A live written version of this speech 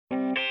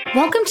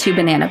Welcome to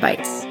Banana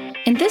Bytes.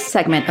 In this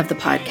segment of the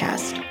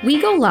podcast,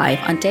 we go live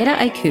on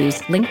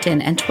Dataiku's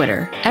LinkedIn and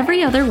Twitter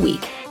every other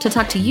week to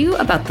talk to you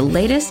about the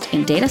latest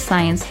in data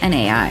science and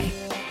AI.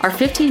 Our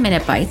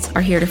 15-minute bites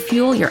are here to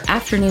fuel your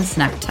afternoon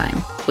snack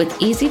time with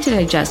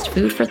easy-to-digest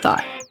food for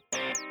thought.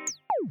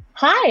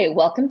 Hi,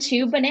 welcome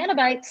to Banana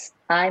Bytes.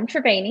 I'm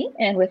Trevani,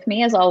 and with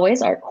me, as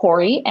always, are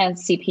Corey and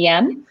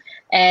CPM,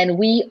 and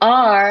we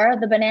are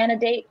the Banana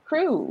Byte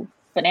crew.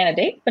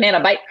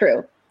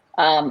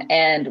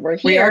 And we're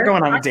here. We are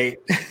going on a date.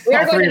 We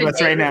are all three of us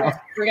right now.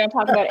 We're going to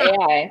talk about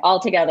AI all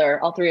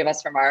together, all three of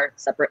us from our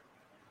separate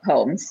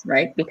homes,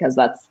 right? Because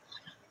that's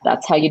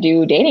how you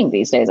do dating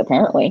these days,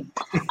 apparently.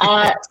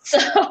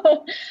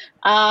 So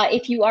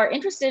if you are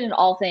interested in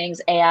all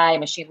things AI,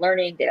 machine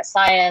learning, data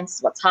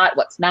science, what's hot,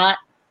 what's not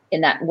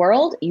in that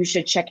world, you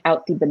should check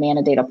out the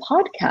Banana Data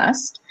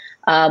podcast,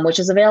 which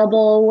is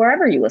available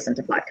wherever you listen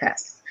to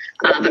podcasts.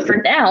 But for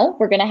now,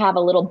 we're going to have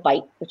a little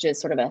bite, which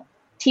is sort of a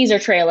teaser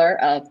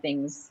trailer of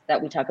things that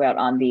we talk about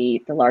on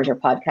the larger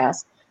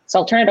podcast. So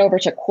I'll turn it over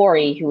to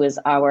Corey, who is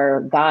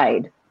our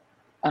guide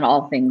on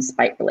all things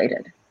Byte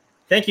related.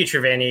 Thank you,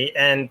 Trevani.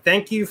 And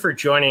thank you for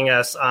joining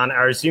us on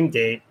our Zoom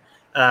date.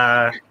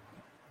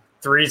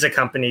 Three's a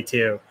company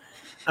too.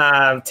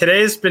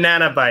 Today's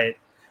Banana Byte.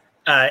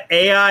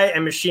 AI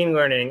and machine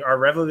learning are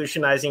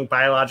revolutionizing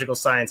biological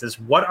sciences.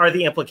 What are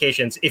the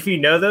implications? If you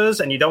know those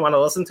and you don't want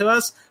to listen to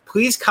us,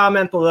 please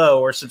comment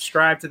below or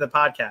subscribe to the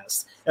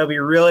podcast. It'll be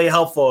really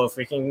helpful if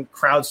we can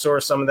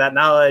crowdsource some of that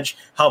knowledge,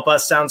 help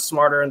us sound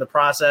smarter in the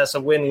process, a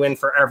win-win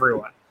for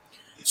everyone.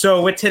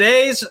 So with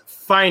today's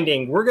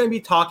finding, we're going to be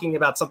talking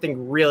about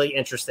something really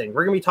interesting.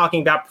 We're going to be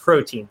talking about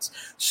proteins.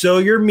 So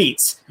your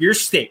meats, your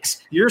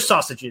steaks, your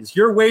sausages,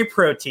 your whey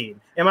protein.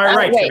 Am I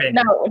right? Wait,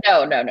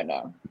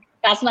 no.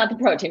 That's not the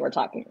protein we're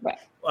talking about.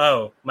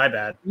 Oh, my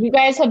bad. You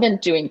guys have been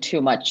doing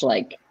too much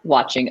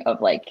watching of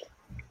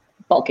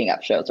bulking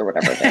up shows or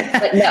whatever it is.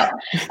 But no,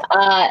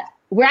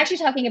 we're actually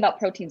talking about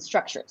protein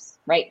structures,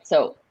 right?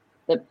 So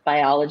the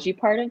biology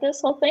part of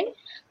this whole thing,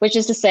 which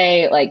is to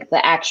say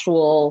the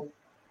actual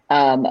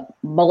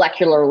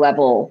molecular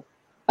level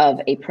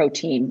of a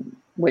protein,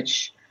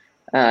 which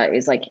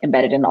is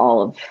embedded in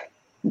all of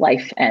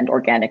life and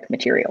organic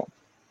material.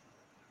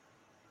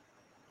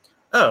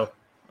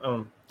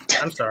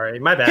 I'm sorry,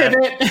 my bad.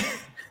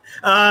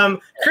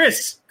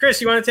 Chris,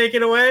 you want to take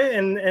it away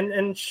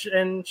and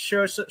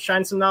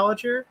shine some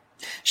knowledge here?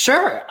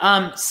 Sure.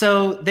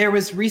 So there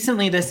was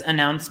recently this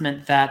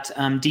announcement that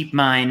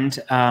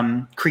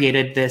DeepMind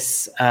created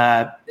this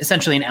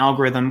essentially an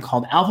algorithm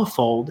called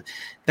AlphaFold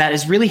that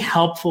is really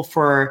helpful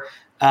for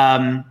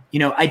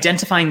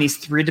identifying these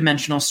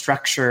three-dimensional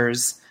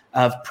structures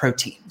of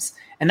proteins.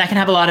 And that can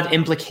have a lot of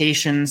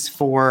implications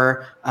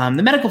for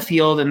the medical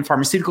field and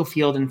pharmaceutical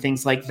field and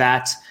things like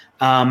that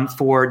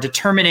for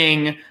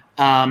determining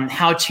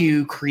how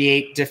to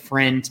create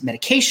different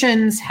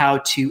medications, how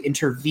to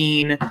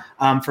intervene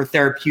for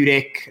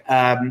therapeutic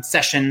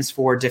sessions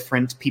for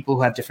different people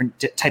who have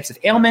different types of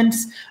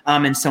ailments,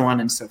 and so on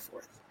and so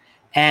forth.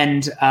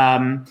 And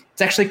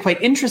it's actually quite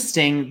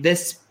interesting.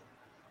 This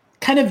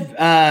kind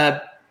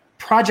of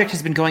project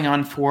has been going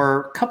on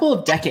for a couple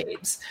of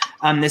decades.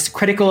 This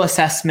critical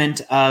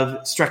assessment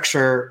of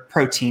structure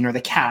protein, or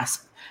the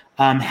CASP,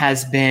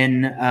 has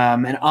been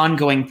an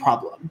ongoing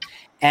problem.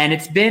 And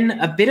it's been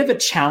a bit of a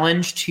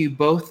challenge to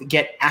both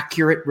get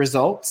accurate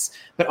results,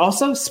 but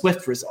also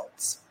swift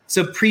results.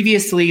 So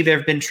previously, there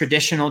have been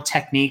traditional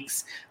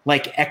techniques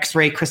like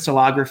X-ray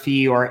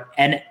crystallography or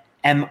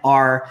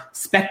NMR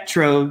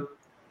spectroscopy.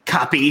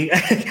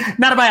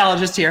 Not a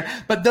biologist here,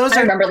 but those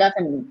I remember that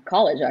from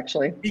college,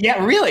 actually.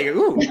 Yeah, really.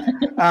 Ooh.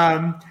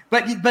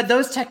 But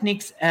those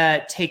techniques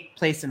take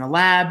place in a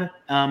lab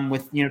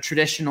with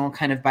traditional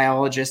kind of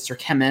biologists or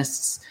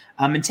chemists,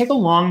 and take a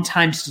long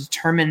time to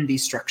determine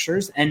these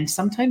structures. And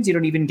sometimes you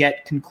don't even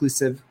get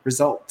conclusive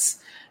results.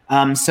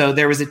 So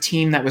there was a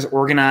team that was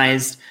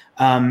organized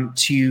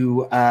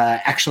to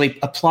actually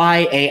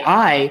apply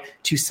AI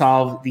to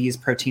solve these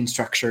protein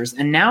structures.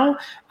 And now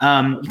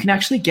you can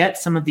actually get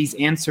some of these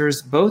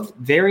answers both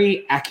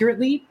very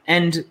accurately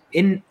and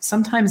in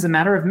sometimes a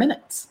matter of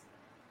minutes.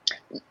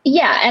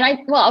 Yeah.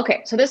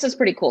 Okay. So this is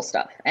pretty cool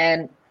stuff.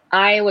 And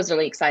I was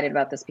really excited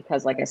about this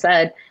because, like I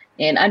said,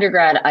 in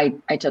undergrad,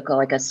 I took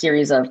a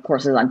series of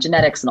courses on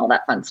genetics and all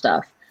that fun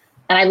stuff.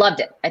 And I loved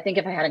it. I think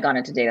if I hadn't gone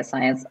into data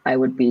science, I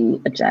would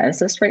be a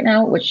geneticist right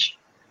now, which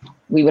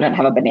we wouldn't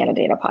have a Banana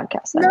Data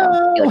podcast.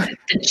 No.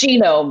 The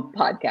genome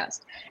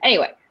podcast.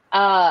 Anyway,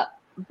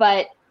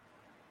 but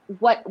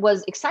what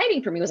was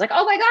exciting for me was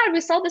oh my God, we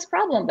solved this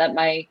problem that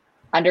my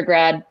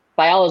undergrad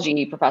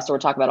biology professor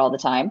would talk about all the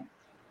time.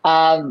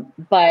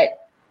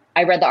 But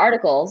I read the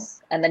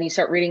articles, and then you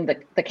start reading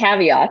the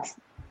caveats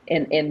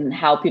in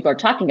how people are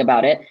talking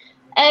about it.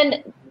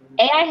 And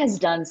AI has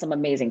done some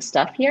amazing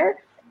stuff here,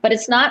 but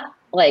it's not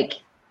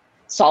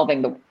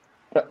solving the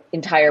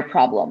entire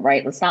problem,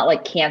 right? It's not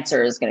like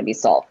cancer is going to be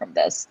solved from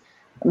this,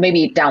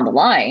 maybe down the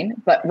line.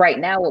 But right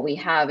now what we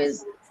have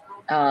is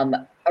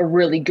a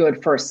really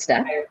good first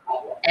step.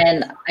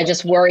 And I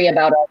just worry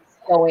about us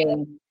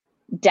going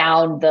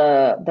down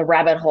the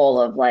rabbit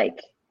hole of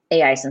like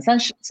AI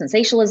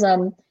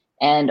sensationalism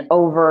and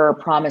over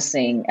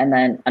promising and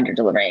then under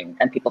delivering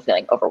and people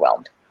feeling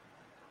overwhelmed.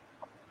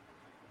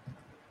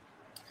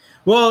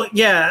 Well,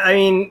 yeah, I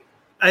mean,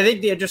 I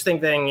think the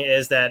interesting thing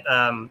is that,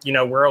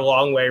 we're a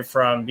long way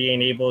from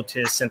being able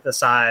to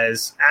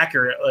synthesize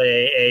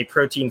accurately a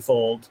protein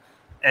fold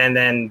and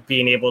then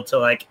being able to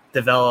like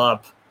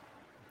develop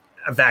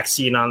a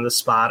vaccine on the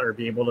spot or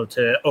be able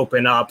to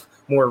open up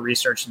more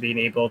research to being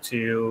able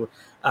to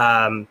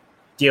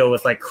deal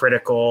with like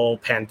critical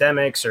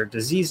pandemics or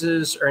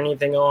diseases or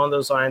anything along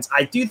those lines.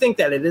 I do think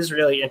that it is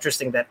really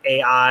interesting that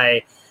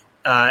AI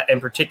in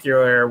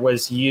particular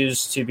was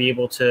used to be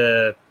able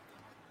to,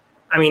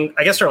 I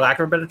guess for lack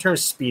of a better term,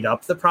 speed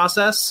up the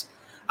process.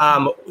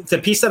 The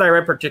piece that I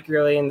read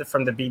particularly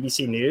from the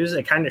BBC News,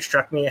 it kind of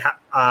struck me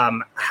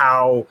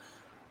how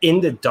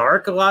in the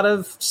dark a lot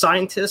of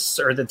scientists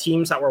or the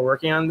teams that were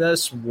working on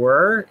this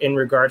were in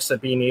regards to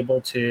being able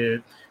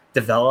to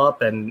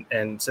develop and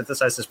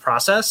synthesize this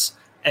process,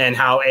 and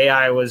how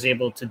AI was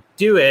able to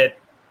do it,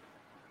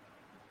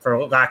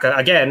 for lack of,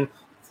 again,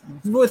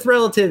 with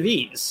relative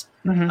ease.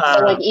 Mm-hmm.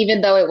 So like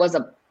even though it was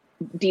a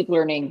deep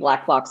learning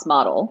black box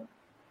model,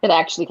 it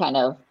actually kind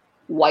of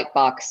white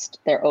boxed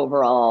their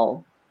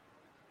overall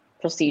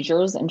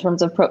procedures in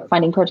terms of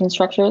finding protein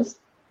structures.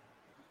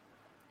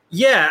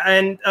 Yeah,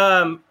 and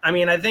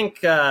I think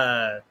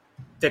the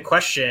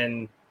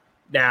question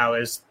now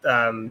is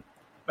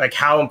like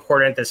how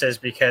important this is,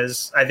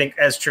 because I think,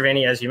 as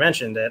Triveni, as you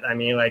mentioned it,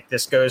 like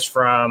this goes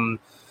from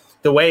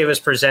the way it was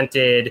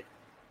presented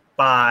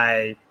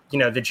by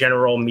the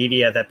general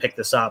media that picked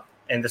this up,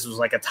 and this was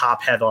like a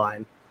top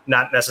headline,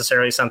 not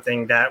necessarily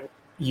something that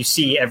you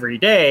see every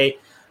day,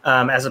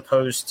 as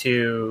opposed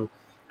to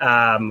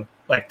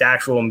like the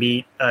actual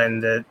meat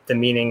and the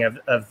meaning of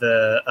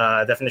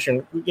the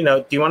definition.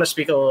 Do you want to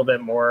speak a little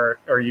bit more,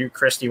 or you,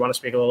 Chris, do you want to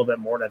speak a little bit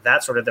more to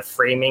that, sort of the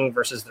framing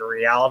versus the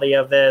reality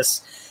of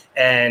this,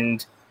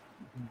 and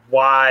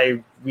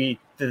why maybe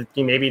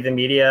the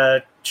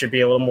media should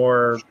be a little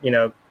more,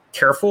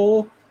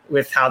 careful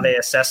with how they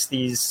assess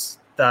these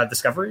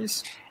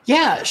discoveries?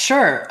 Yeah,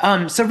 sure.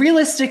 So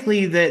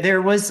realistically,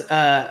 there was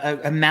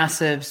a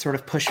massive sort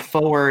of push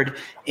forward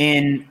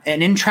in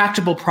an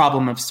intractable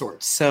problem of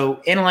sorts. So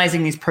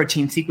analyzing these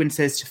protein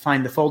sequences to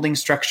find the folding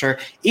structure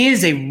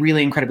is a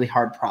really incredibly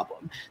hard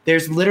problem.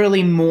 There's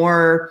literally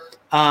more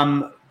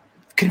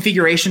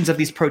configurations of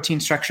these protein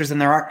structures than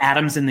there are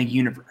atoms in the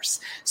universe.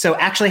 So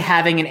actually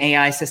having an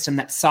AI system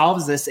that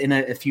solves this in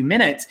a few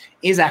minutes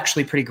is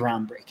actually pretty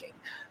groundbreaking.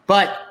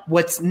 But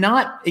what's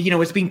not,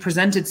 what's being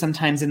presented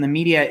sometimes in the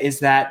media is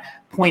that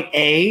point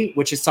A,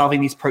 which is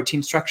solving these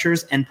protein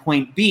structures, and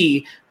point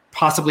B,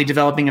 possibly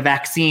developing a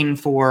vaccine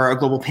for a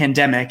global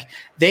pandemic,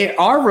 they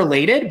are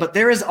related, but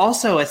there is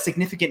also a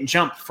significant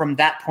jump from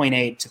that point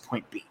A to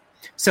point B.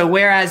 So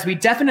whereas we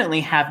definitely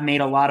have made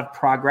a lot of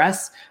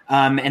progress,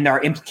 and there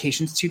are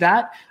implications to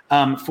that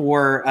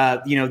for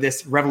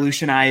this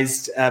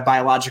revolutionized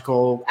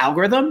biological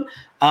algorithm,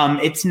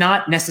 it's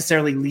not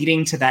necessarily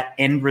leading to that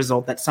end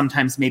result that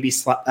sometimes may be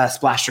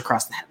splashed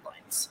across the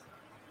headlines.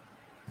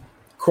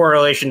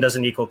 Correlation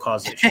doesn't equal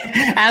causation.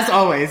 As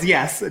always,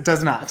 yes, it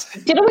does not.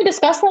 Didn't we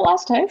discuss that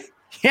last time?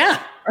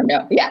 Yeah. Or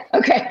no? Yeah.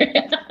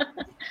 Okay.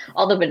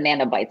 All the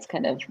banana bites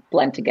kind of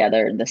blend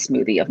together in the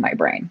smoothie of my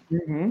brain.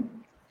 Mm-hmm.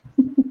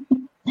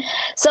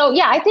 So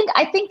yeah, I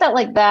think that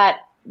like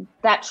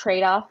that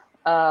trade-off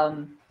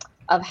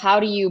of how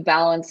do you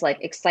balance like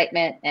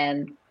excitement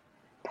and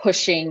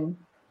pushing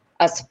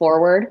us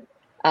forward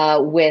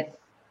with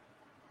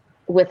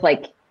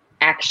like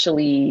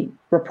actually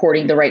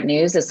reporting the right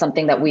news is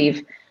something that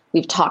we've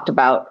talked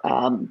about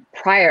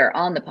prior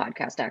on the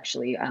podcast.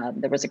 Actually,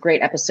 there was a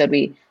great episode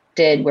we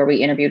did where we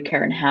interviewed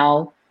Karen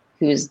Howe,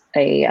 who's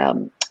a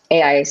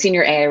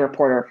senior AI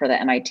reporter for the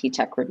MIT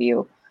Tech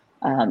Review.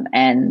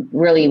 And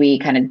really, we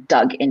kind of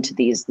dug into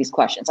these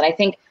questions. And I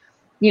think,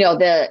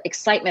 the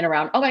excitement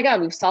around, oh my God,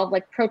 we've solved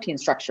like protein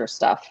structure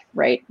stuff,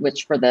 right?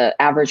 Which for the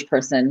average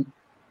person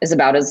is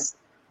about as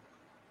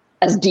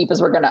deep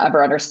as we're going to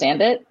ever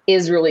understand it,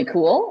 is really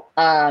cool.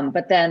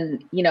 But then,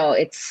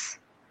 it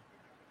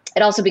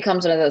also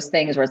becomes one of those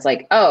things where it's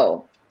like,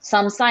 oh,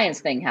 some science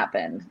thing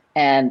happened,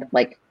 and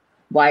like,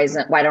 why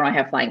don't I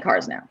have flying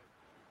cars now,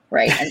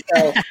 right? And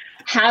so,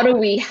 how do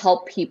we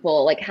help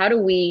people? Like, how do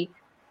we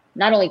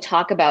not only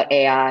talk about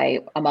AI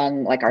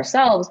among like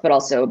ourselves, but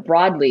also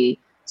broadly,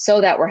 so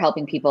that we're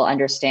helping people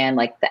understand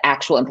like the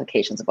actual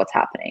implications of what's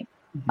happening.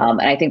 Mm-hmm.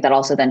 And I think that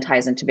also then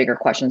ties into bigger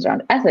questions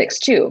around ethics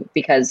too,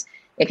 because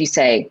if you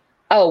say,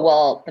 oh,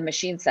 well, the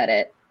machine said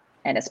it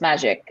and it's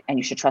magic and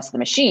you should trust the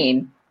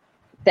machine,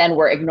 then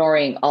we're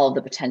ignoring all of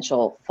the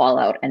potential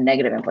fallout and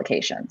negative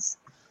implications.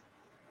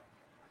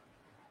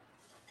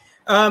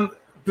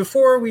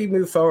 Before we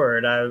move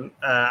forward,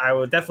 I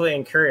would definitely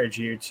encourage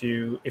you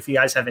to, if you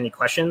guys have any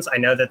questions, I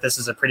know that this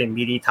is a pretty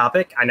meaty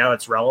topic. I know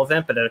it's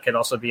relevant, but it could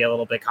also be a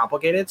little bit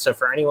complicated. So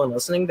for anyone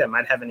listening that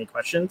might have any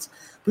questions,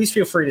 please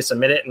feel free to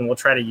submit it, and we'll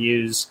try to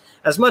use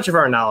as much of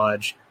our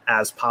knowledge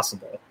as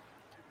possible.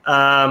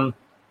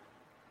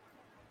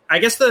 I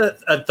guess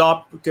a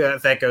thought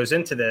that goes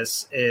into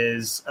this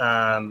is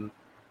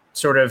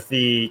sort of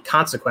the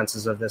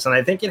consequences of this, and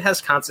I think it has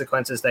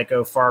consequences that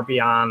go far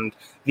beyond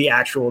the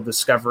actual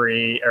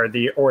discovery or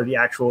the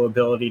actual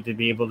ability to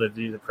be able to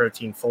do the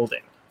protein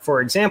folding. For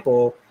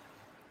example,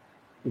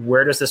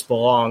 where does this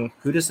belong?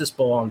 Who does this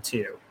belong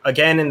to?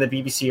 Again, in the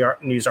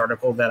BBC News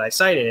article that I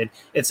cited,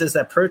 it says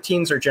that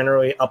proteins are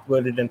generally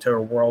uploaded into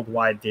a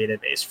worldwide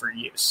database for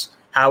use.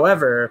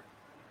 However,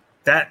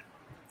 in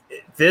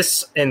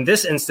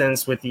this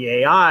instance with the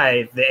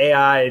AI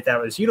that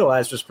was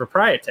utilized was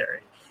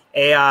proprietary.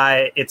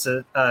 AI,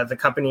 the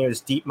company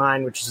is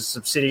DeepMind, which is a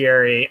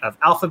subsidiary of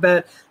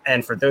Alphabet.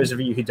 And for those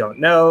of you who don't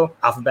know,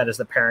 Alphabet is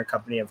the parent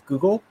company of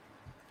Google.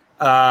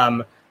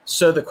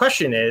 So the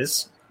question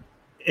is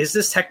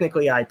this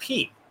technically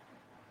IP?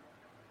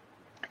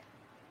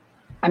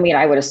 I mean,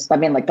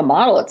 like the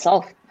model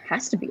itself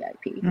has to be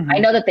IP. Mm-hmm. I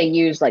know that they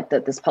use like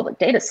this public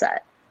data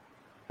set,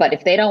 but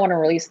if they don't want to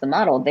release the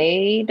model,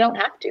 they don't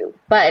have to.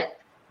 But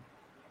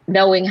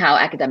knowing how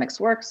academics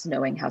works,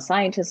 knowing how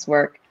scientists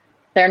work,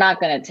 they're not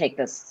going to take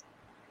this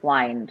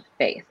blind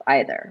faith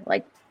either.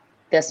 Like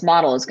this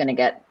model is going to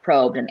get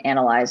probed and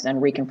analyzed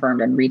and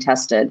reconfirmed and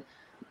retested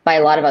by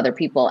a lot of other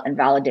people and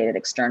validated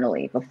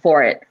externally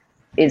before it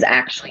is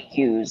actually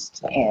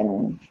used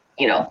in,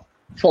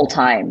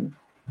 full-time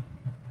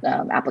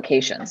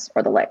applications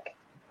or the like.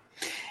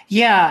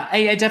 Yeah,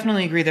 I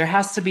definitely agree. There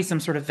has to be some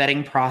sort of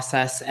vetting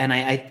process, and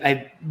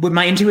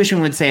my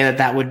intuition would say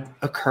that would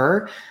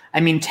occur. I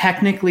mean,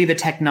 technically, the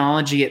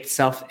technology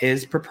itself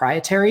is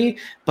proprietary,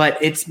 but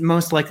it's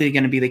most likely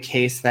going to be the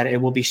case that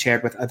it will be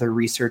shared with other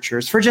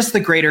researchers for just the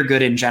greater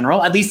good in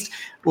general. At least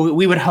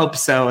we would hope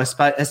so,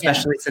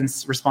 especially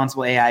since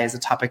responsible AI is a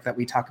topic that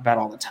we talk about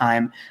all the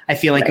time. I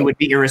feel like it would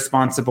be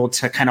irresponsible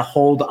to kind of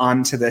hold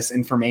on to this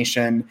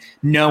information,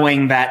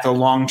 knowing that the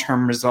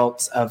long-term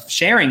results of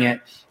sharing it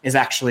is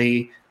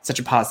actually such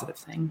a positive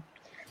thing.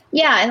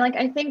 Yeah, and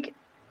I think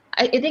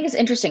it's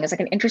interesting. It's like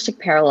an interesting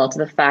parallel to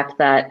the fact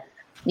that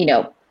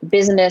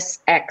business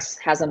X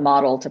has a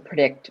model to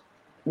predict,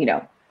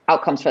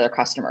 outcomes for their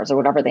customers or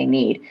whatever they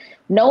need.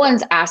 No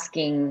one's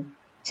asking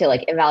to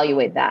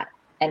evaluate that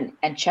and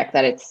check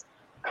that it's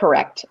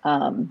correct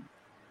from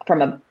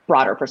a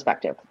broader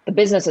perspective. The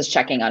business is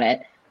checking on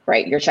it,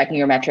 right? You're checking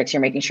your metrics.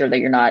 You're making sure that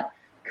you're not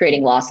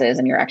creating losses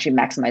and you're actually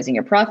maximizing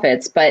your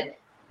profits. But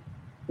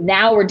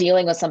now we're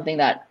dealing with something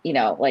that,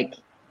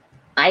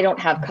 I don't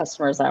have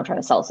customers that I'm trying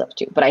to sell stuff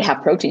to, but I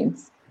have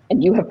proteins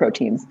and you have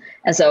proteins.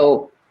 And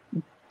so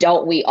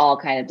don't we all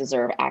kind of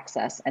deserve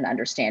access and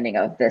understanding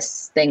of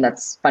this thing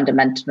that's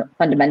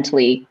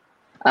fundamentally,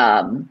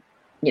 a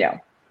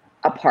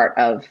part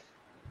of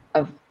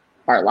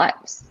our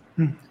lives?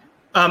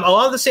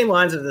 Along the same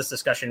lines of this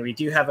discussion, we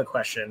do have a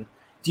question.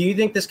 Do you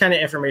think this kind of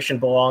information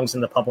belongs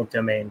in the public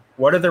domain?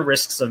 What are the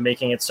risks of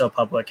making it so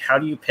public? How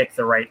do you pick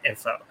the right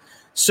info?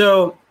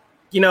 So,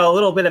 a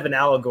little bit of an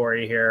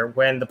allegory here.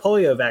 When the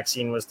polio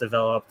vaccine was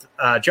developed,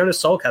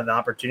 Jonas Salk had the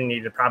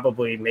opportunity to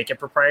probably make it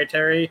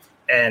proprietary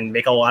and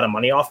make a lot of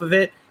money off of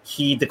it.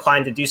 He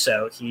declined to do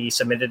so. He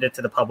submitted it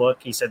to the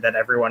public. He said that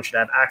everyone should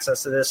have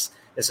access to this.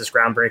 This is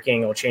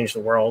groundbreaking. It will change the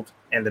world.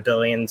 And the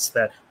billions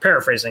that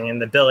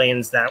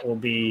will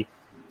be,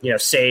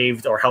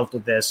 saved or helped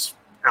with this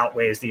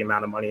outweighs the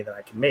amount of money that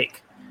I can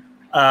make.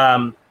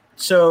 I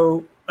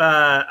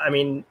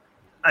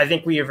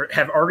think we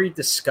have already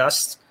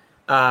discussed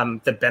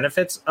the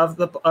benefits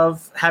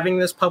of having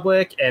this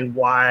public and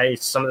why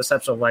some of the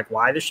steps of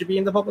why this should be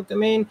in the public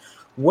domain.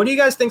 What do you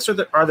guys think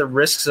are the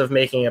risks of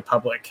making it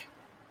public?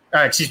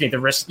 What do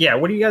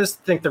you guys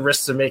think the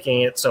risks of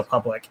making it so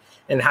public,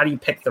 and how do you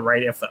pick the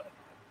right info?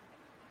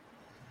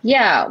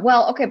 Yeah,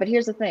 well, okay, but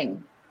here's the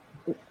thing.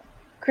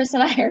 Chris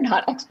and I are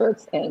not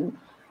experts in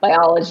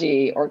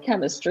biology or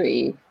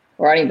chemistry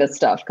or any of this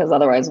stuff, because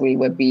otherwise we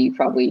would be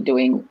probably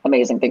doing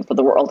amazing things for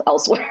the world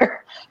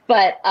elsewhere.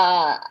 But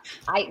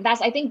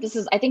I think this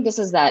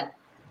is that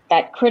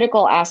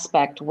critical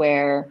aspect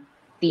where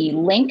the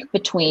link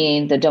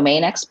between the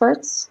domain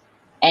experts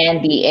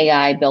and the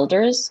AI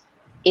builders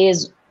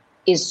is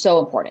so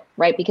important,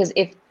 right? Because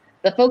if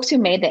the folks who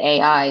made the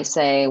AI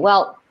say,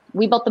 well,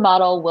 we built the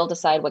model, we'll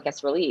decide what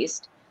gets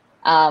released,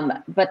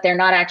 but they're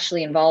not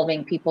actually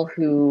involving people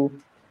who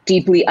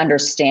deeply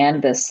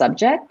understand this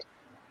subject,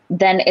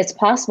 then it's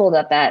possible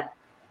that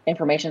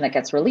information that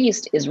gets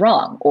released is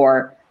wrong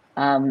or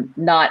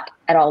not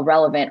at all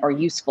relevant or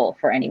useful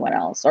for anyone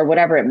else or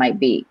whatever it might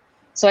be.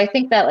 So I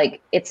think that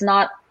it's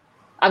not,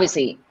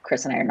 obviously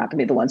Chris and I are not going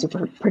to be the ones who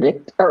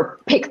predict or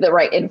pick the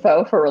right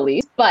info for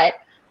release, but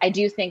I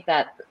do think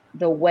that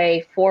the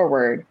way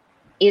forward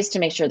is to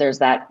make sure there's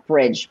that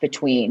bridge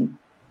between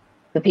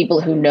the people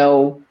who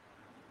know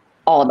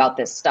all about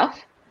this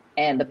stuff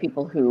and the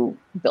people who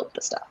built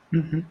the stuff.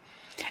 Mm-hmm.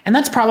 And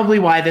that's probably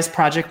why this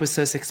project was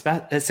so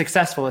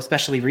successful,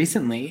 especially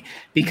recently,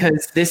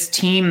 because this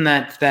team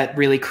that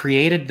really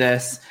created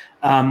this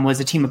was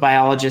a team of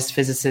biologists,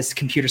 physicists,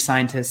 computer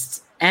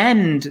scientists,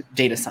 and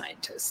data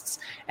scientists.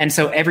 And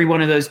so every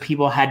one of those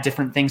people had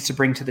different things to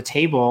bring to the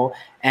table.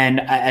 And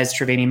as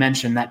Triveni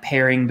mentioned, that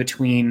pairing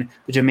between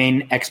the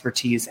domain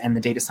expertise and the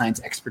data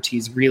science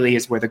expertise really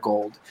is where the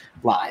gold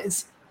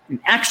lies. And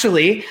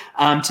actually,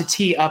 to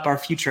tee up our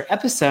future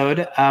episode,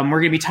 we're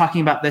going to be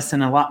talking about this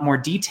in a lot more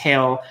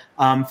detail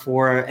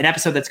for an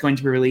episode that's going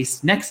to be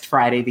released next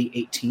Friday, the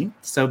 18th.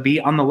 So be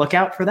on the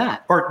lookout for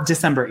that. Or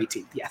December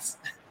 18th, yes.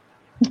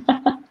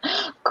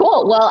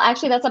 Cool. Well,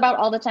 actually, that's about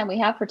all the time we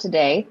have for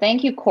today.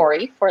 Thank you,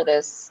 Corey, for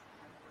this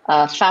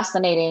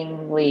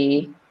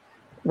fascinatingly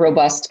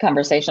robust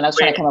conversation. I was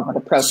trying to come up with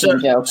a protein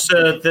joke.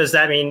 So does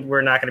that mean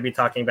we're not going to be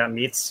talking about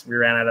meats? We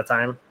ran out of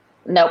time?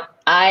 Nope.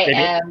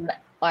 I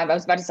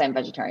was about to say I'm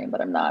vegetarian, but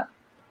I'm not.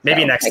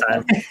 Maybe next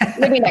time.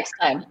 Maybe next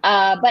time.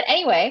 But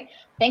anyway,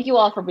 thank you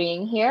all for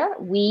being here.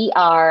 We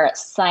are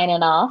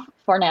signing off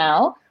for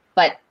now.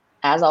 But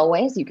as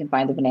always, you can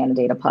find the Banana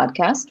Data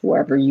Podcast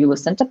wherever you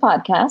listen to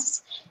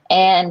podcasts.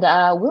 And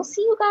we'll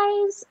see you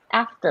guys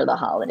after the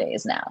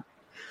holidays now.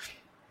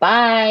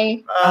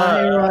 Bye.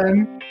 Bye,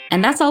 everyone.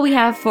 And that's all we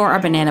have for our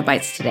Banana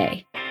Bites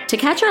today. To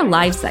catch our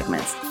live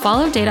segments,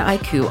 follow Data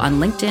IQ on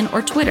LinkedIn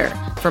or Twitter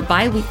for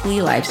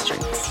bi-weekly live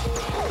streams.